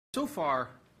So far,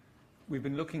 we've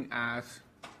been looking at,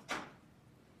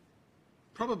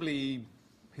 probably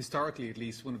historically at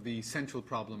least, one of the central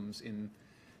problems in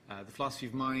the philosophy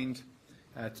of mind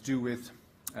to do with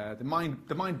the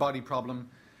mind-body problem,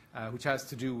 which has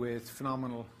to do with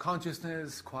phenomenal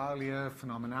consciousness, qualia,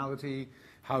 phenomenality.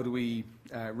 How do we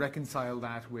reconcile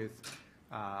that with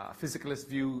a physicalist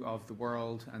view of the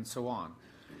world, and so on.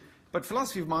 But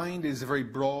philosophy of mind is a very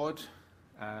broad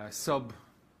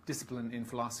sub-discipline in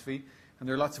philosophy, and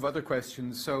there are lots of other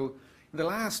questions. So in the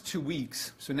last 2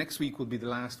 weeks, so next week will be the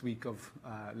last week of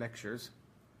lectures,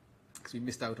 because we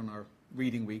missed out on our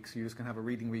reading week, so you're just going to have a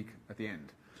reading week at the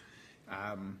end.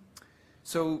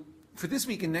 So for this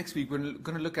week and next week, we're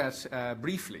going to look at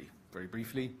briefly, very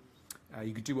briefly,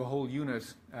 you could do a whole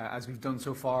unit, as we've done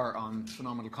so far, on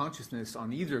phenomenal consciousness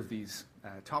on either of these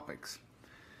topics.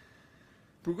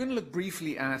 But we're going to look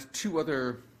briefly at two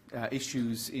other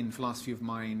issues in philosophy of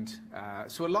mind.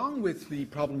 So along with the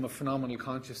problem of phenomenal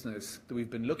consciousness that we've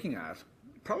been looking at,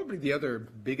 probably the other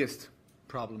biggest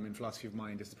problem in philosophy of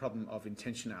mind is the problem of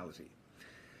intentionality.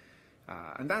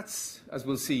 And that's, as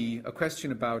we'll see, a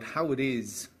question about how it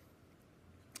is,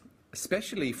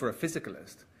 especially for a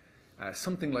physicalist,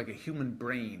 something like a human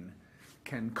brain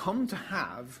can come to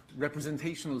have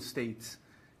representational states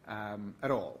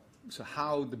at all. So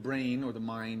how the brain or the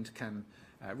mind can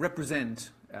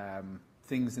represent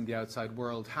things in the outside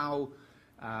world, how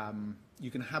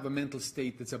you can have a mental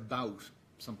state that's about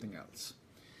something else.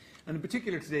 And in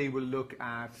particular today we'll look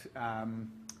at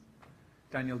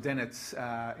Daniel Dennett's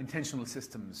intentional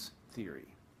systems theory.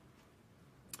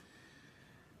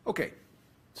 Okay,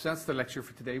 so that's the lecture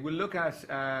for today. We'll look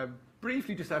at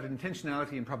briefly just at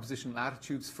intentionality and propositional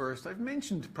attitudes first. I've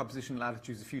mentioned propositional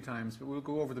attitudes a few times, but we'll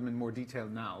go over them in more detail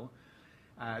now.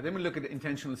 Then we'll look at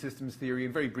intentional systems theory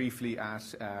and very briefly at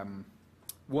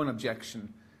one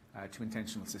objection to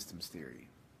intentional systems theory.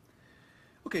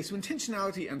 Okay, so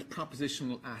intentionality and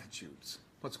propositional attitudes.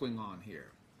 What's going on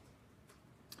here?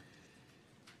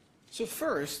 So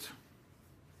first,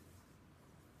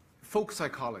 folk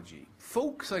psychology.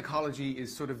 Folk psychology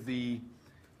is sort of the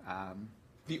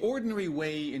ordinary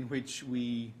way in which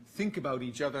we think about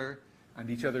each other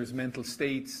and each other's mental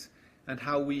states and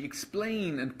how we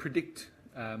explain and predict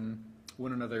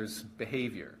one another's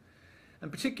behavior. In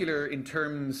particular, in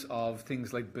terms of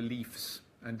things like beliefs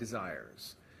and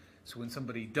desires. So when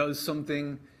somebody does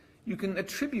something, you can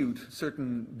attribute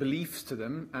certain beliefs to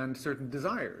them and certain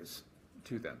desires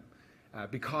to them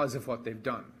because of what they've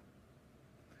done.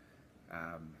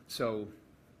 So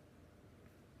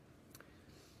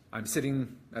I'm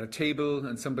sitting at a table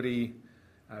and somebody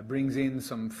brings in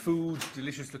some food,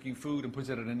 delicious looking food, and puts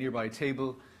it at a nearby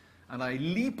table, and I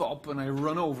leap up and I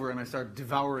run over and I start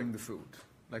devouring the food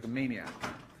like a maniac.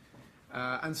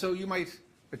 And so you might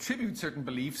attribute certain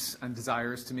beliefs and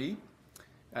desires to me.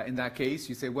 In that case,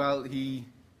 you say, well, he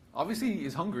obviously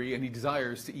is hungry and he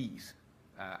desires to eat.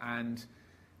 And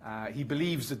he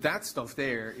believes that that stuff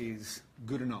there is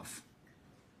good enough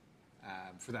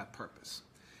for that purpose.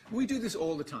 We do this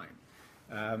all the time.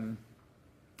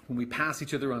 When we pass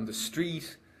each other on the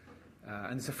street,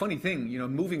 and it's a funny thing, you know,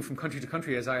 moving from country to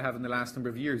country as I have in the last number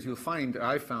of years, you'll find,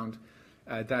 I've found,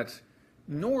 that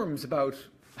norms about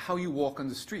how you walk on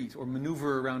the street or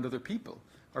maneuver around other people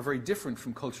are very different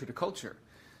from culture to culture.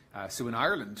 So in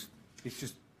Ireland, it's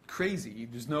just crazy.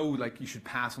 There's no, like, you should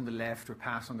pass on the left or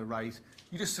pass on the right.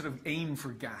 You just sort of aim for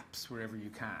gaps wherever you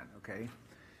can, okay?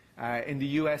 In the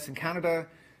US and Canada,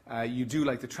 you do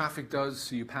like the traffic does,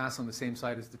 so you pass on the same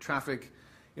side as the traffic.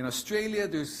 In Australia,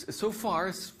 there's, so far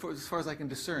as I can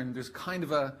discern, there's kind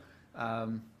of a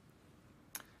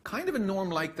norm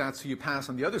like that, so you pass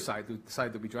on the other side, the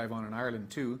side that we drive on in Ireland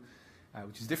too,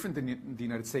 which is different than the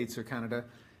United States or Canada.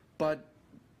 But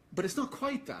it's not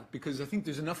quite that, because I think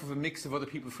there's enough of a mix of other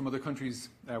people from other countries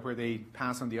where they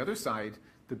pass on the other side,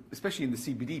 that especially in the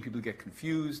CBD, people get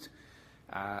confused.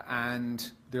 And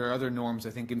there are other norms, I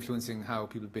think, influencing how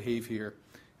people behave here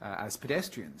as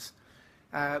pedestrians.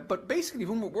 But basically,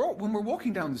 when we're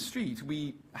walking down the street,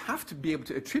 we have to be able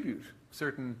to attribute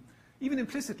certain, even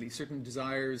implicitly, certain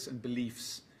desires and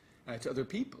beliefs to other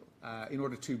people in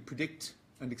order to predict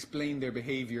and explain their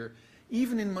behavior,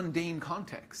 even in mundane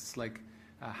contexts, like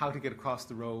how to get across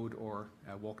the road or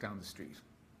walk down the street.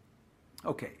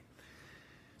 Okay.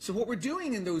 So what we're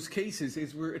doing in those cases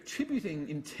is we're attributing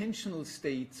intentional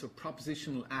states or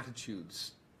propositional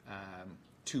attitudes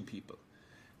to people.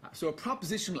 So a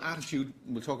propositional attitude,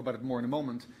 we'll talk about it more in a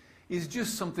moment, is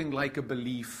just something like a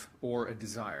belief or a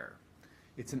desire.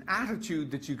 It's an attitude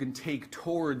that you can take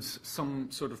towards some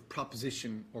sort of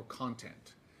proposition or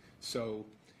content. So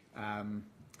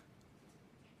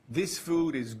this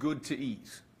food is good to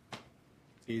eat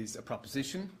is a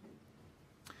proposition.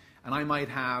 And I might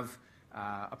have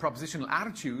a propositional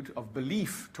attitude of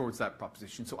belief towards that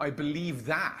proposition. So I believe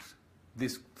that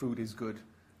this food is good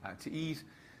to eat.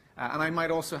 And I might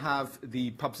also have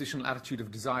the propositional attitude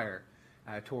of desire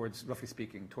towards, roughly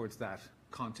speaking, towards that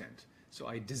content. So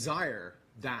I desire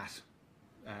that,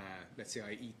 let's say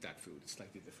I eat that food. It's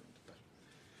slightly different. But.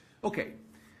 Okay.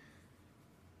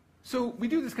 So we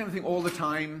do this kind of thing all the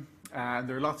time.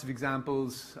 There are lots of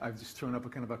examples. I've just thrown up a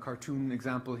kind of a cartoon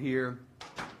example here.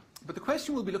 But the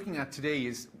question we'll be looking at today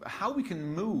is how we can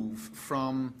move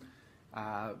from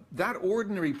that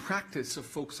ordinary practice of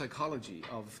folk psychology,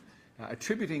 of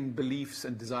attributing beliefs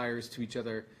and desires to each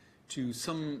other, to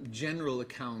some general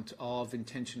account of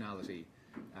intentionality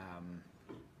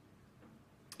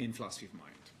in philosophy of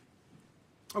mind.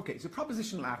 Okay, so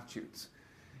propositional attitudes.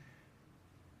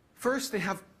 First, they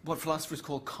have what philosophers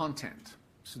call content.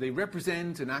 So they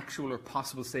represent an actual or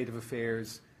possible state of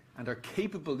affairs and are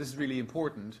capable, this is really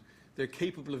important, they're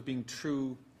capable of being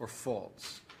true or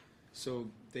false. So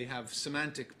they have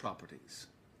semantic properties,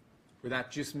 where that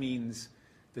just means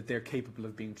that they're capable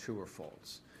of being true or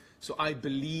false. So I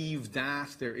believe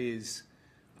that there is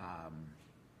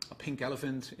a pink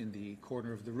elephant in the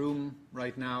corner of the room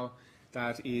right now.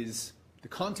 That is the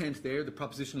content there, the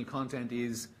propositional content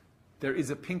is there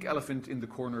is a pink elephant in the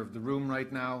corner of the room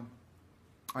right now.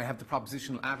 I have the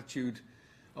propositional attitude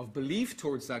of belief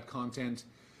towards that content,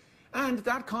 and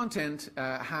that content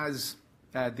has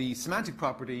the semantic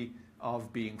property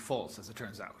of being false, as it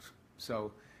turns out.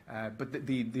 So, but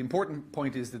the important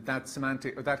point is that that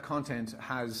semantic or that content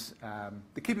has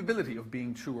the capability of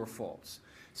being true or false.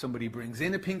 Somebody brings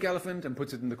in a pink elephant and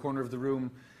puts it in the corner of the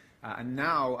room, and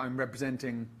now I'm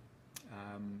representing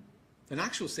an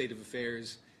actual state of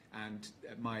affairs, and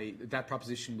that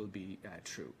proposition will be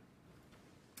true.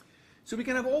 So we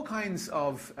can have all kinds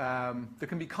of, there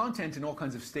can be content in all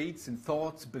kinds of states and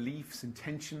thoughts, beliefs,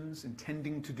 intentions,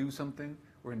 intending to do something,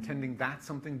 or intending that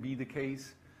something be the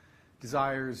case,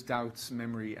 desires, doubts,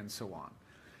 memory, and so on.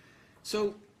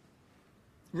 So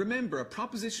remember, a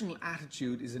propositional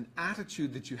attitude is an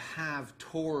attitude that you have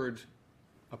toward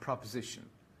a proposition,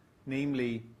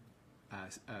 namely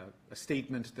a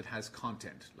statement that has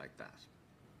content like that.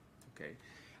 Okay?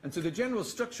 And so the general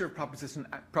structure of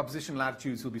propositional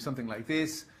attitudes will be something like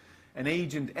this. An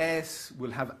agent S will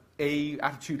have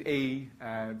attitude A,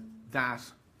 that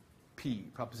P,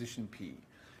 proposition P.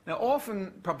 Now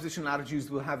often propositional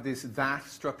attitudes will have this that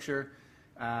structure,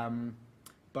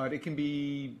 but it can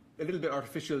be a little bit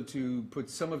artificial to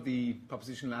put some of the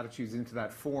propositional attitudes into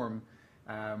that form.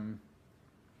 I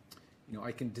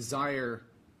can desire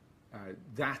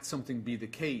that something be the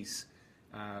case.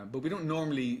 But we don't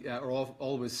normally or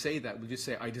always say that. We just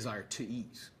say, I desire to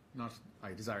eat, not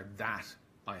I desire that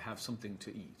I have something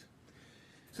to eat.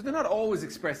 So they're not always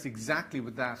expressed exactly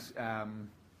with that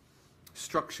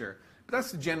structure, but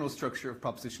that's the general structure of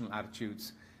propositional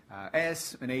attitudes.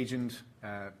 S, an agent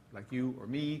like you or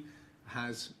me,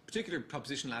 has particular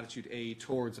propositional attitude A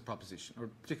towards a proposition, or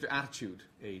particular attitude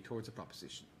A towards a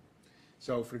proposition.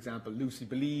 So, for example, Lucy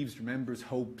believes, remembers,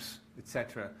 hopes,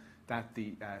 etc., that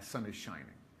the sun is shining.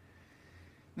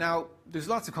 Now, there's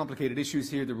lots of complicated issues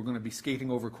here that we're going to be skating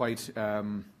over quite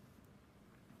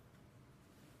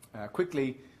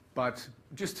quickly, but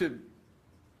just to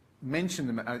mention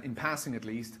them in passing at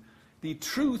least, the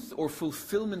truth or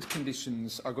fulfillment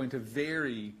conditions are going to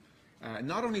vary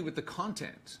not only with the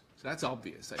content, so that's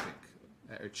obvious, I think,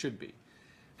 it should be.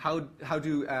 How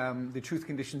do the truth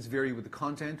conditions vary with the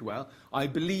content? Well, I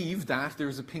believe that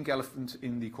there's a pink elephant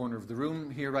in the corner of the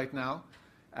room here right now.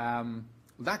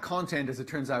 That content, as it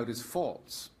turns out, is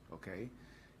false. Okay.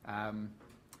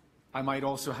 I might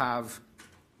also have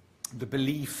the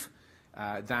belief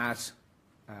that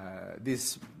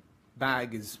this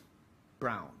bag is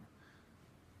brown.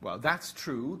 Well, that's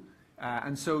true.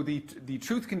 And so the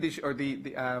truth condition, or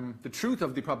the truth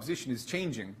of the proposition is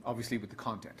changing, obviously, with the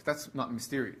content. That's not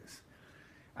mysterious.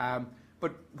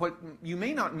 But what you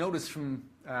may not notice from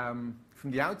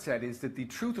the outset is that the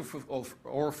truth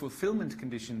or fulfillment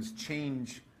conditions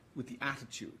change with the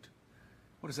attitude.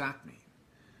 What does that mean?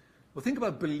 Well, think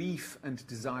about belief and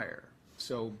desire.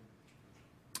 So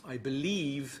I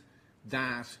believe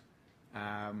that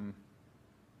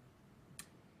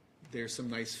there's some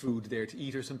nice food there to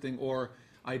eat or something, or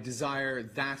I desire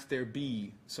that there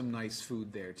be some nice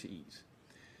food there to eat.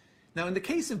 Now, in the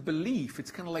case of belief,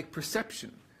 it's kind of like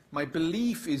perception. My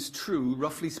belief is true,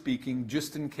 roughly speaking,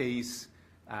 just in case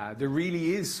there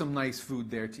really is some nice food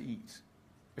there to eat.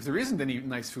 If there isn't any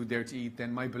nice food there to eat,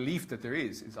 then my belief that there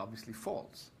is obviously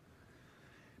false.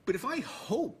 But if I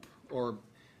hope or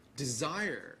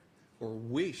desire or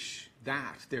wish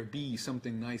that there be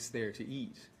something nice there to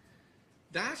eat,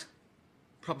 that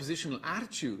propositional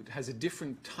attitude has a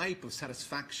different type of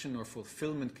satisfaction or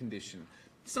fulfillment condition.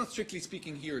 It's not strictly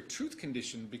speaking here a truth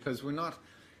condition, because we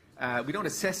don't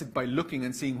assess it by looking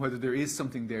and seeing whether there is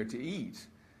something there to eat.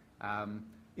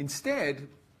 Instead,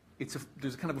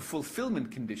 there's kind of a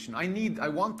fulfillment condition. I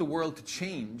want the world to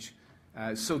change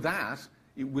so that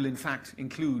it will in fact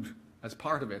include, as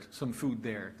part of it, some food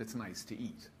there that's nice to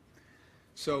eat.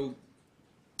 So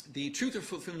the truth or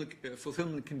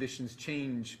fulfillment conditions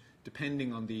change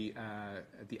depending on the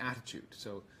attitude.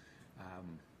 So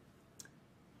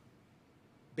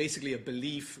basically a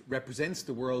belief represents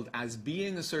the world as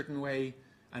being a certain way,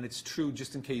 and it's true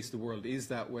just in case the world is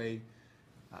that way.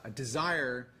 A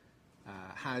desire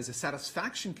has a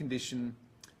satisfaction condition,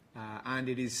 and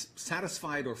it is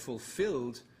satisfied or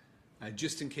fulfilled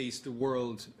just in case the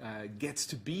world gets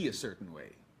to be a certain way,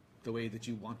 the way that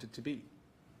you want it to be.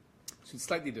 So it's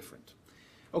slightly different.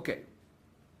 Okay.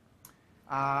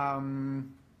 Now,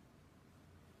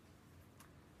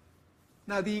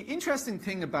 the interesting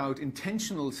thing about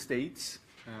intentional states,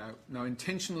 now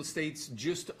intentional states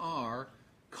just are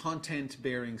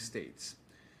content-bearing states.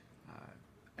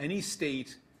 Any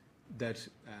state that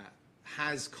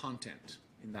has content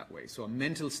in that way. So a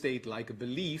mental state like a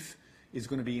belief is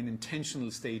going to be an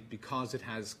intentional state because it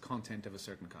has content of a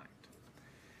certain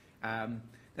kind.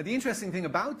 Now, the interesting thing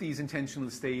about these intentional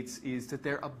states is that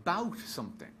they're about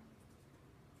something.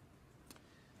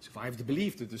 So if I have the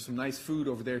belief that there's some nice food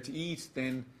over there to eat,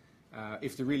 then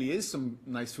if there really is some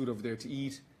nice food over there to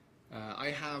eat,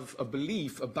 I have a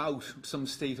belief about some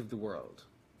state of the world.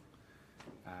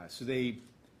 So the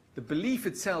belief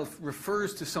itself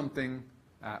refers to something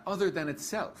other than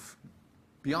itself.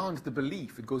 Beyond the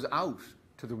belief, it goes out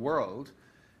to the world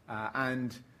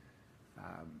and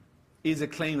is a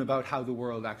claim about how the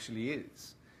world actually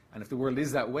is. And if the world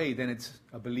is that way, then it's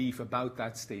a belief about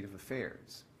that state of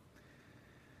affairs.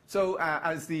 So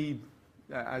as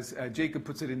Jacob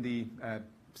puts it in the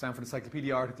Stanford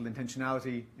Encyclopedia article,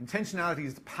 intentionality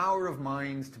is the power of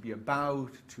mind to be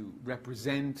about, to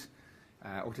represent,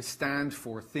 or to stand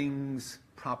for things,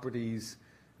 properties,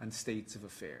 and states of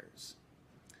affairs.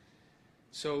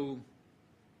 So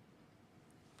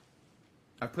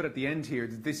I put at the end here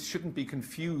that this shouldn't be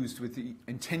confused with the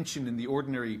intention in the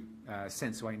ordinary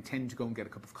sense, so I intend to go and get a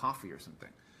cup of coffee or something.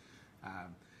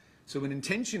 So an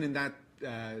intention in that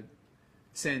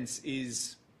sense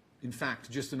is, in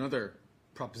fact, just another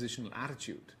propositional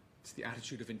attitude. It's the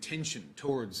attitude of intention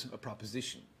towards a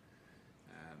proposition.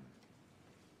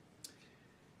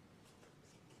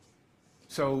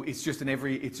 So it's just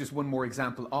one more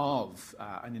example of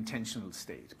an intentional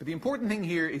state. But the important thing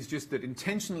here is just that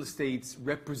intentional states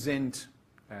represent,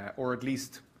 or at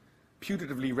least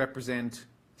putatively represent,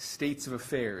 states of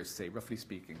affairs, say, roughly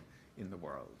speaking, in the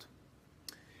world.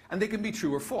 And they can be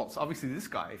true or false. Obviously, this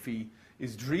guy, if he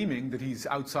is dreaming that he's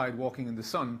outside walking in the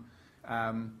sun,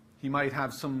 he might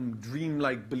have some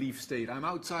dreamlike belief state. I'm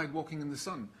outside walking in the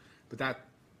sun. But that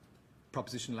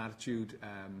propositional attitude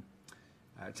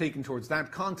taken towards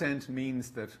that content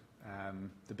means that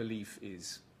the belief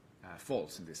is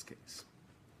false in this case.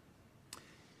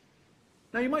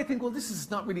 Now you might think, well, this is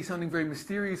not really sounding very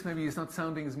mysterious. Maybe it's not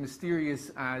sounding as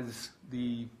mysterious as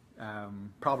the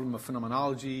problem of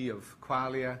phenomenology, of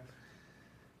qualia.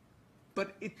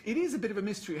 But it is a bit of a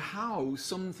mystery how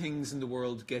some things in the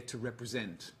world get to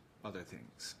represent other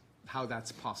things, how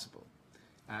that's possible.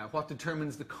 What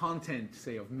determines the content,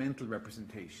 say, of mental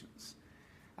representations.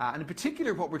 And in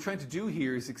particular, what we're trying to do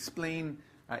here is explain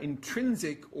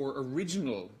intrinsic or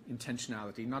original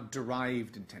intentionality, not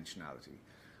derived intentionality.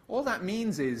 All that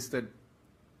means is that,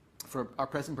 for our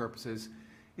present purposes,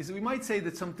 is that we might say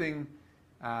that something,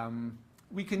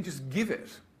 we can just give it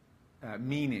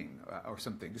meaning or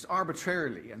something, just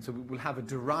arbitrarily, and so we will have a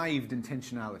derived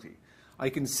intentionality. I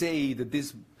can say that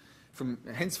this, from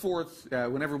henceforth,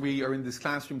 whenever we are in this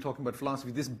classroom talking about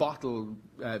philosophy, this bottle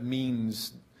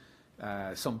means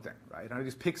something, right? And I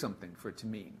just pick something for it to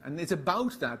mean. And it's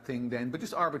about that thing then, but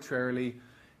just arbitrarily,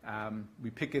 we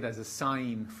pick it as a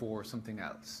sign for something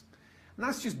else. And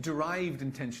that's just derived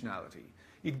intentionality.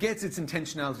 It gets its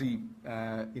intentionality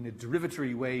in a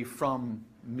derivatory way from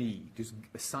me, just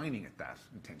assigning it that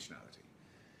intentionality.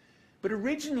 But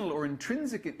original or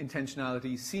intrinsic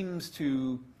intentionality seems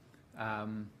to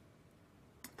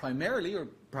primarily, or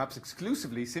perhaps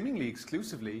exclusively, seemingly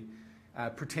exclusively,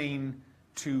 pertain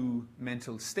to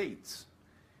mental states.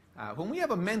 When we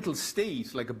have a mental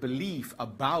state, like a belief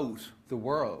about the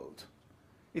world,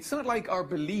 it's not like our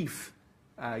belief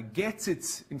gets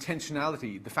its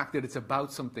intentionality, the fact that it's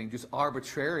about something, just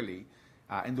arbitrarily,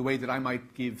 in the way that I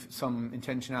might give some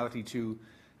intentionality to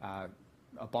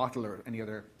a bottle or any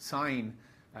other sign,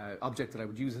 object that I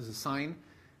would use as a sign,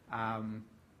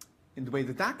 in the way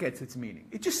that that gets its meaning.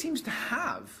 It just seems to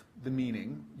have the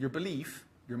meaning, your belief,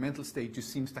 your mental state just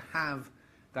seems to have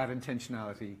that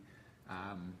intentionality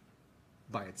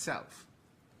by itself.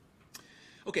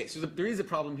 Okay, so there is a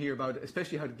problem here about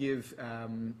especially how to give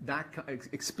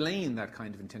explain that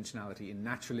kind of intentionality in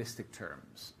naturalistic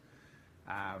terms.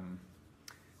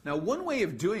 Now, one way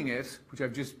of doing it, which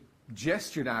I've just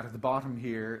gestured at the bottom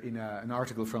here in an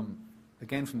article from the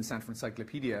Stanford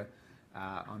Encyclopedia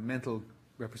on mental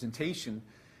representation,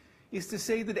 is to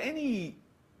say that any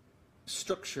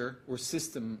structure or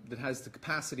system that has the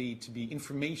capacity to be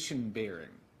information-bearing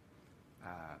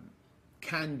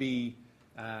can be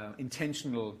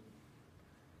intentional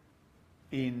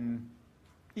even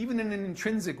in an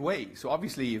intrinsic way. So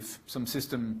obviously, if some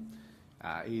system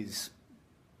is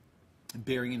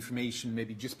bearing information,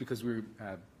 maybe just because we're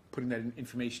putting that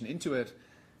information into it,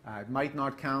 it might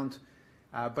not count.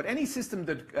 But any system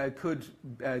that could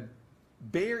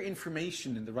bear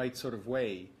information in the right sort of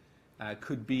way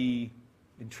could be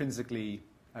intrinsically,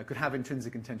 could have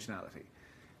intrinsic intentionality.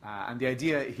 And the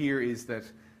idea here is that,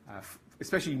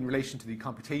 especially in relation to the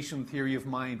computational theory of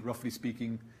mind, roughly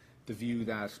speaking, the view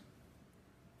that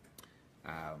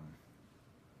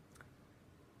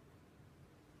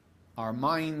our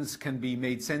minds can be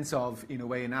made sense of in a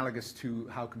way analogous to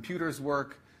how computers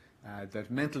work, that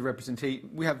mental representation,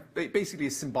 we have basically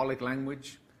a symbolic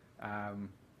language,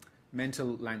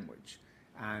 mental language,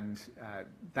 and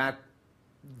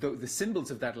the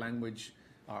symbols of that language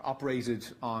are operated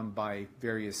on by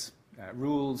various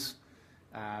rules,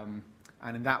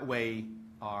 and in that way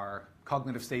our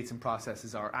cognitive states and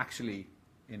processes are actually,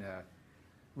 in a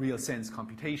real sense,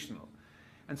 computational.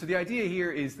 And so the idea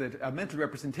here is that a mental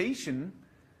representation,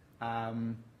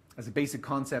 as a basic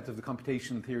concept of the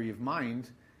computational theory of mind,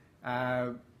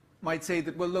 might say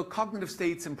that, well, look, cognitive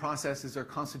states and processes are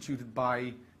constituted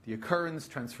by the occurrence,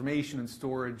 transformation, and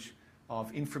storage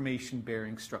of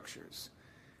information-bearing structures.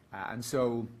 And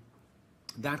so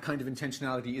that kind of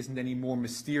intentionality isn't any more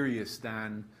mysterious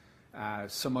than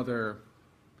some other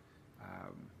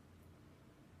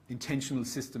intentional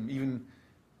system, even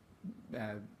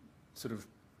sort of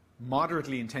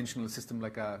moderately intentional system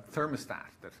like a thermostat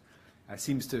that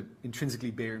seems to intrinsically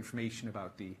bear information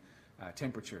about the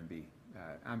temperature in the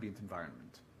ambient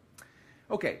environment.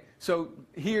 Okay, so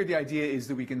here the idea is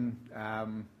that we can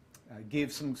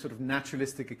give some sort of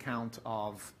naturalistic account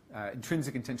of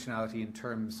intrinsic intentionality in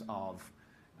terms of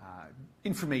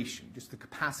information, just the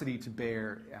capacity to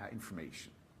bear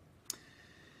information.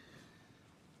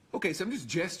 Okay, so I'm just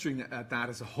gesturing at that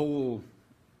as a whole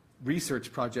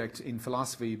research project in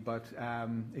philosophy, but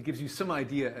it gives you some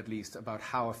idea, at least, about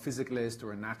how a physicalist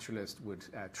or a naturalist would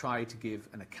try to give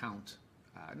an account,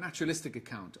 a naturalistic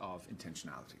account of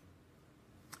intentionality.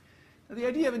 Now, the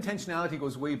idea of intentionality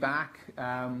goes way back.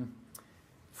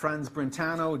 Franz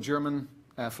Brentano, a German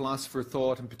philosopher,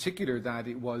 thought in particular that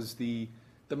it was the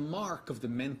mark of the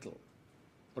mental.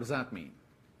 What does that mean?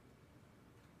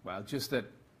 Well, just that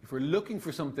if we're looking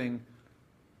for something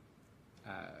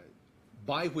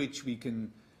by which we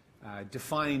can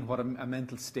define what a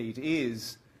mental state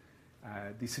is,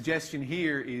 the suggestion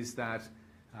here is that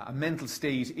a mental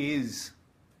state is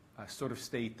a sort of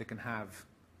state that can have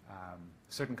a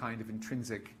certain kind of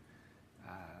intrinsic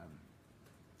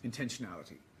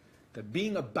intentionality. That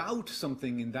being about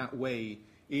something in that way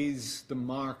is the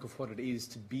mark of what it is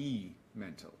to be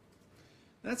mental.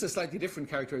 That's a slightly different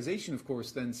characterization, of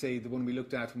course, than, say, the one we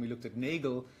looked at when we looked at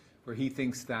Nagel, where he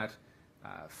thinks that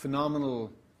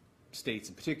phenomenal states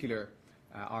in particular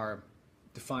are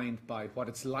defined by what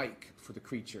it's like for the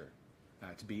creature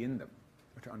to be in them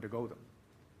or to undergo them.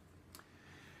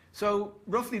 So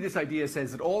roughly this idea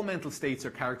says that all mental states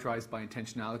are characterized by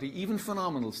intentionality, even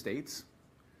phenomenal states,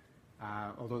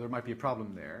 although there might be a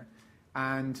problem there,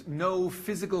 and no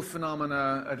physical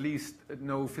phenomena, at least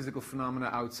no physical phenomena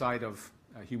outside of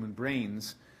human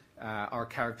brains, are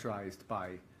characterized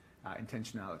by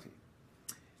intentionality.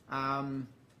 Now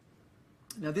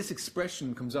this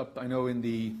expression comes up, I know, in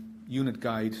the unit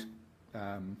guide,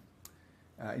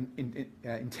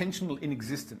 intentional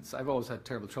inexistence. I've always had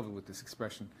terrible trouble with this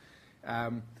expression.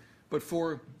 But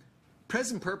for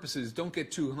present purposes, don't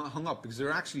get too hung up, because there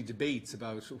are actually debates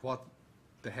about what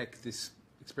the heck this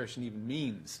expression even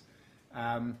means.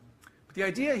 But the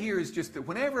idea here is just that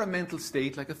whenever a mental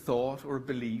state, like a thought or a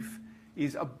belief,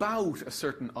 is about a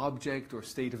certain object or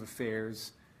state of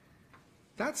affairs,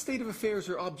 that state of affairs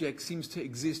or object seems to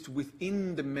exist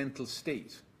within the mental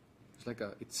state. It's like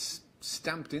it's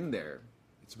stamped in there.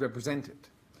 It's represented.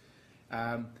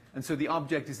 And so the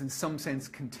object is in some sense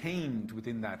contained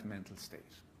within that mental state.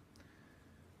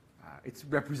 It's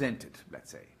represented,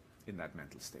 let's say, in that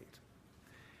mental state.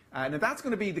 Now that's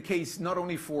going to be the case not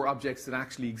only for objects that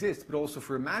actually exist, but also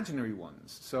for imaginary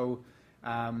ones. So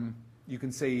you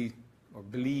can say or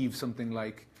believe something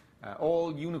like,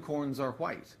 all unicorns are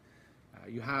white.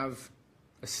 You have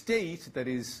a state that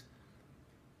is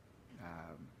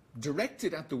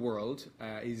directed at the world,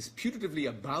 is putatively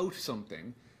about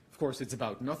something. Of course, it's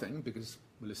about nothing, because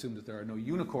we'll assume that there are no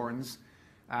unicorns.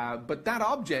 But that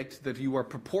object that you are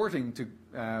purporting to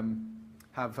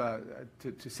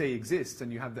to say exists,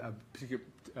 and you have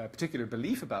a particular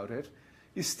belief about it,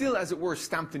 is still, as it were,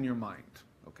 stamped in your mind.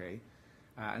 Okay,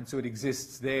 and so it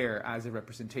exists there as a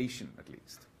representation, at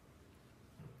least.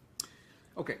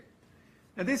 Okay.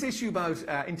 Now, this issue about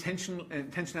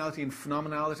intentionality and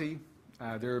phenomenality,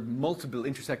 there are multiple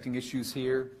intersecting issues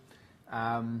here.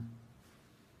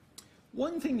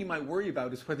 One thing you might worry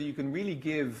about is whether you can really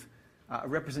give a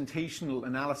representational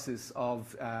analysis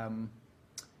of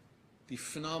the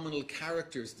phenomenal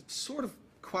characters, the sort of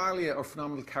qualia or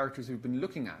phenomenal characters we've been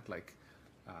looking at, like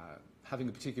having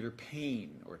a particular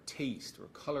pain or taste or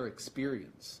color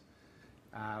experience.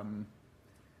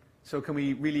 So can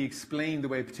we really explain the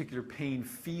way a particular pain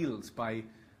feels by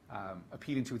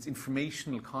appealing to its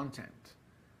informational content,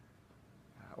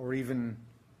 or even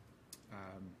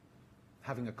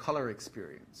having a color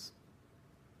experience?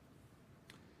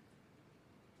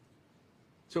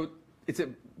 So it's a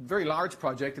very large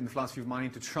project in the philosophy of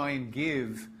mind to try and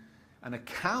give an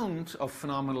account of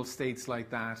phenomenal states like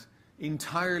that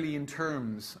entirely in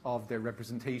terms of their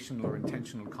representational or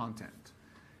intentional content.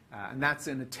 And that's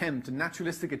an attempt, a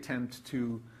naturalistic attempt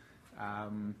to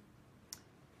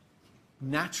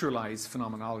naturalize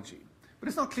phenomenology. But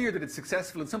it's not clear that it's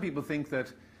successful, and some people think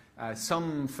that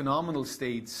some phenomenal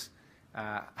states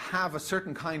have a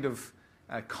certain kind of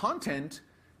content.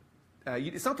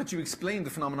 It's not that you explain the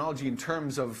phenomenology in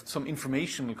terms of some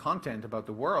informational content about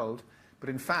the world, but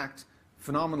in fact,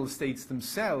 phenomenal states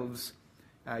themselves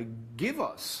give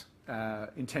us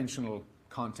intentional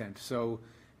content. So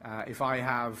if I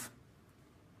have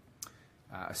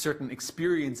a certain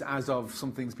experience as of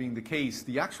some things being the case,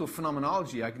 the actual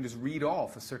phenomenology, I can just read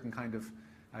off a certain kind of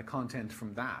content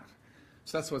from that.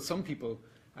 So that's what some people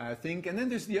think. And then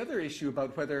there's the other issue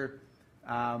about whether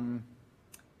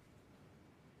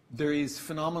there is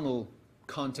phenomenal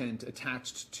content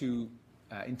attached to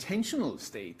intentional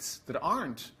states that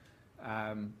aren't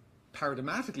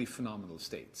paradigmatically phenomenal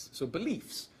states. So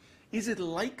beliefs. Is it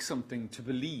like something to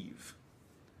believe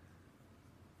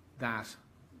that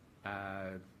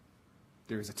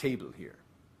there is a table here?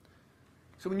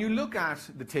 So when you look at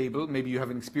the table, maybe you have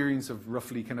an experience of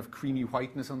roughly kind of creamy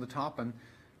whiteness on the top, and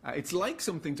it's like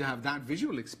something to have that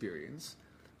visual experience,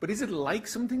 but is it like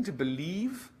something to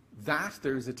believe that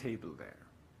there is a table there?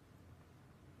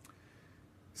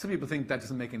 Some people think that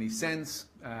doesn't make any sense.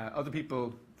 Other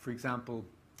people, for example,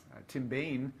 Tim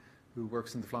Bain, who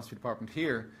works in the philosophy department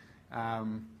here,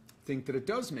 think that it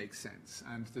does make sense,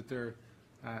 and that there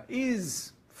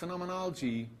is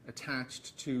phenomenology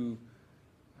attached to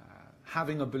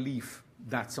having a belief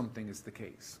that something is the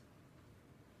case.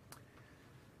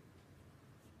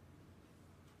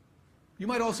 You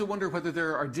might also wonder whether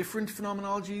there are different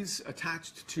phenomenologies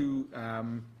attached to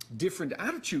different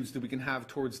attitudes that we can have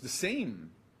towards the same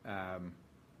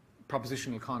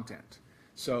propositional content.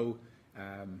 So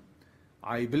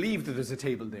I believe that there's a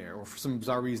table there, or for some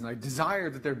bizarre reason I desire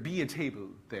that there be a table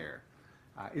there.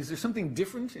 Is there something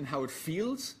different in how it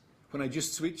feels when I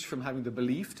just switch from having the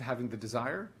belief to having the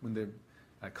desire, when the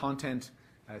content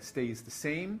stays the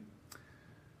same?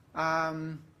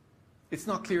 It's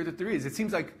not clear that there is. It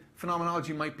seems like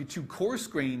phenomenology might be too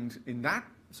coarse-grained in that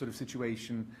sort of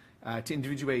situation to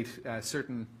individuate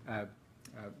certain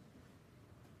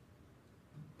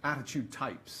attitude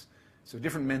types. So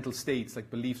different mental states,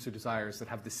 like beliefs or desires, that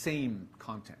have the same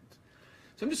content.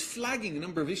 So I'm just flagging a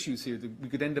number of issues here that we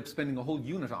could end up spending a whole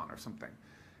unit on or something.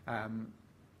 And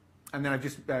then I've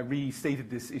just restated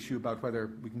this issue about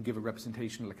whether we can give a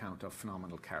representational account of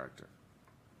phenomenal character.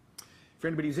 For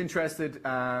anybody who's interested,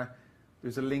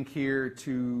 there's a link here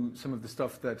to some of the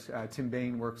stuff that Tim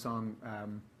Bain works on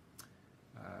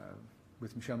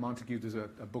with Michel Montague. There's a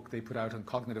book they put out on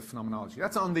cognitive phenomenology.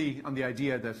 That's on the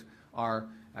idea that our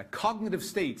cognitive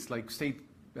states, like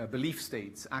belief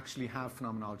states, actually have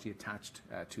phenomenology attached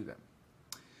to them.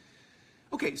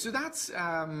 Okay, so that's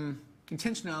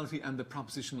intentionality and the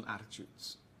propositional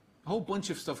attitudes. a whole bunch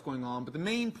of stuff going on, but the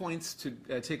main points to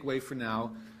take away for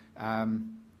now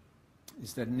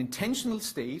is that an intentional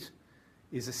state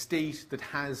is a state that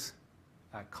has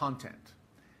content.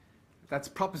 That's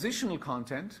propositional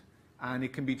content, and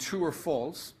it can be true or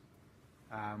false.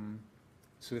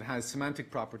 So it has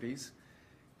semantic properties.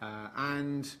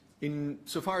 And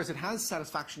so far as it has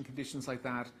satisfaction conditions like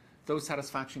that, those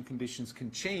satisfaction conditions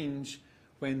can change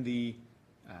when the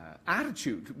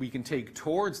attitude we can take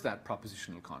towards that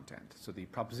propositional content, so the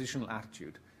propositional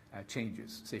attitude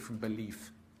changes, say from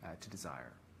belief to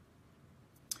desire.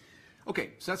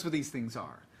 Okay, so that's what these things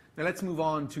are. Now let's move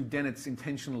on to Dennett's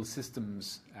intentional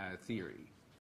systems theory.